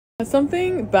Has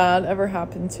something bad ever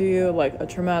happened to you, like a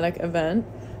traumatic event,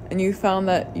 and you found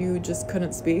that you just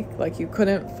couldn't speak, like you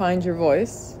couldn't find your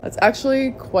voice? That's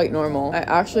actually quite normal. I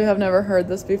actually have never heard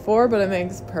this before, but it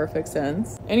makes perfect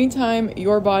sense. Anytime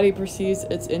your body perceives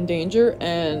it's in danger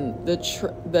and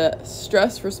the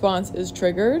stress response is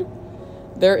triggered,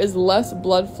 there is less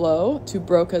blood flow to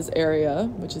Broca's area,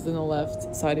 which is in the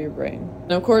left side of your brain.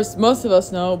 And of course, most of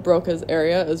us know Broca's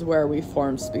area is where we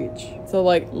form speech. So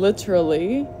like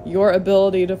literally, your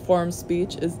ability to form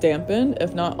speech is dampened,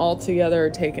 if not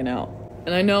altogether taken out.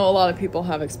 And I know a lot of people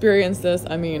have experienced this.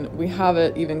 I mean, we have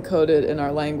it even coded in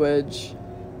our language,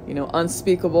 you know,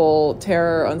 unspeakable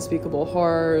terror, unspeakable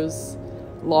horrors,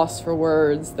 loss for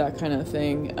words, that kind of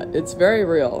thing. It's very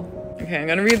real. Okay, I'm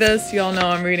gonna read this. Y'all know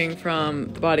I'm reading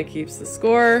from The Body Keeps the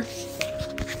Score.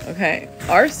 Okay,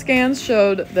 our scans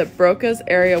showed that Broca's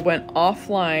area went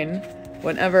offline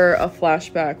whenever a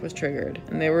flashback was triggered,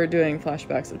 and they were doing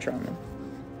flashbacks of trauma.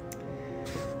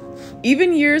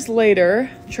 Even years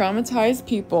later, traumatized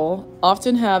people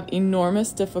often have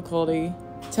enormous difficulty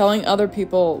telling other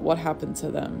people what happened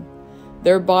to them.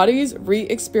 Their bodies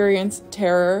re-experience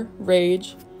terror,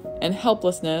 rage, and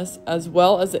helplessness, as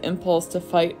well as the impulse to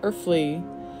fight or flee,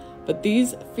 but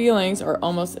these feelings are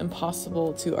almost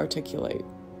impossible to articulate.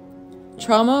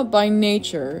 Trauma by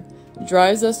nature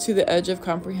drives us to the edge of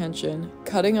comprehension,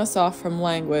 cutting us off from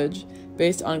language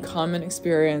based on common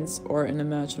experience or an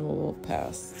imaginable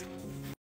past.